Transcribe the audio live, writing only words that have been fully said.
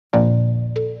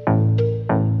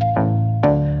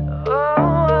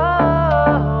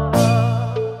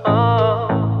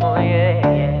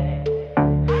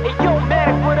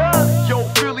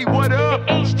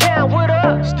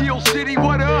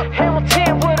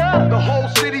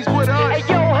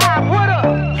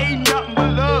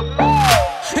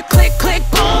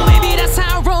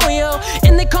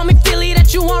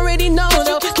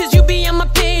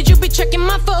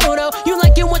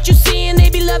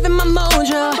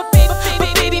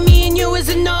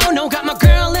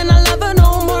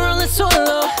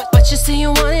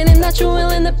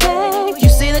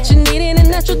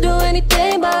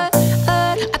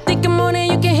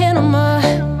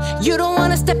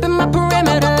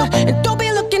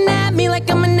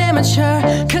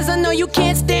amateur, cause I know you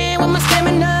can't stand with my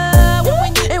stamina.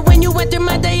 And when you enter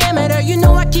my diameter, you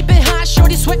know I keep it hot,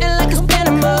 shorty sweating like it's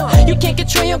Panama. You can't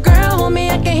control your girl, homie,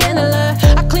 I can handle her.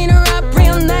 I clean her up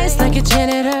real nice like a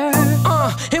janitor.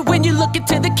 And when you look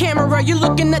into the camera, you're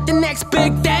looking at the next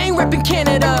big thing, reppin'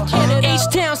 Canada.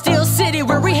 H-Town, Steel City,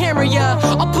 where we hammer ya.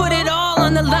 I'll put it all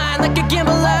on the line like a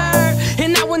gambler.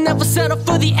 And I will never settle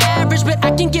for the average, but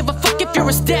I can give a fuck if you're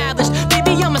established.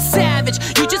 Baby, I'm a savage,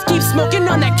 you just keep smoking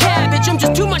on that cabbage. I'm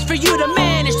just too much for you to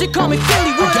manage, they call me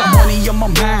Philly. I got money on my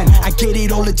mind, I get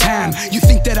it all the time. You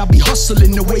think that I be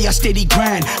hustling the way I steady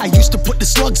grind. I used to put the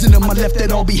slugs in them, I left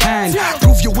that all behind.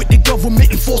 Prove you with the government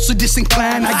and force a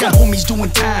disinclined. I got homies doing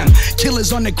time,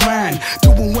 killers on the grind,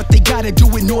 doing what they gotta do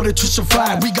in order to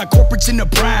survive. We got corporates in the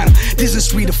prime,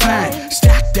 business redefined.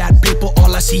 Stack that paper,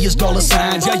 all I see is dollar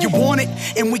signs. Yeah, you want it,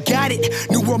 and we got it.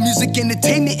 New World Music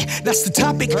Entertainment, that's the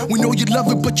topic. We know you love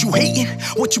it, but you hating.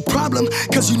 What's your problem?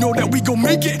 Cause you know that we gon'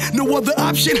 make it, no other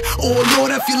option. Oh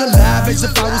Lord, I feel alive as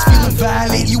if I was feeling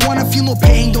violent. You wanna feel no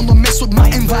pain, don't mess with my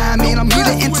environment. I'm here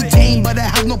to entertain, but I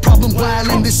have no problem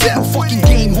wildin'. This ain't no fucking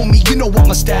game, homie, you know what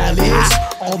my style is.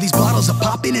 All these bottles are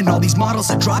popping, and all these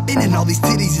models are dropping, and all these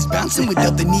titties is bouncing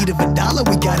without the need of a dollar.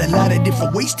 We got a lot of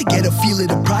different ways to get a feel of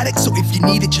the product, so if you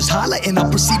need it, just holler, and I'll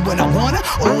proceed when I wanna.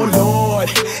 Oh Lord,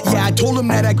 yeah, I told him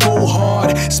that I go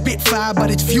hard. Spit fire,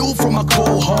 but it's fuel from my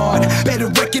cold heart. Better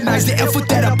recognize the effort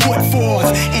that I put forth,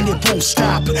 and it won't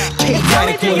stop.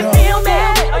 K-matiK, do you feel me?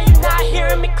 Are you not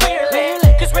hearing me clearly?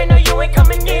 Cause right now you ain't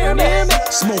coming near me.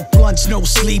 Smoke blunts, no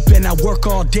sleep, and I work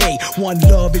all day. One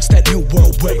love, it's that new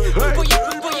world way.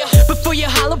 Before you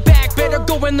holler back, better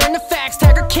go and learn the facts.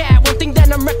 Tiger Cat, one thing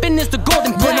that I'm reppin' is the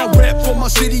golden When I pack. rap for my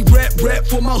city, rap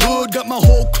for my hood. Got my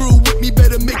whole crew with me,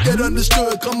 better make that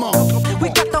understood. Come on. We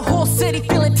got the whole city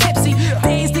feeling tipsy,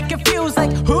 dazed and confused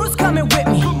like who's coming with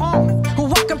me?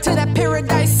 Welcome to that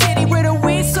paradise city where the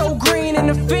weed's so green and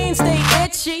the fiends stay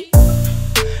itchy.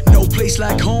 No place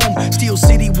like home, Steel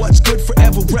City, what's good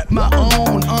forever, rep my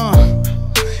own,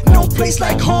 No place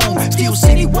like home, Steel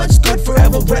City, what's good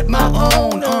forever, rep my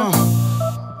own,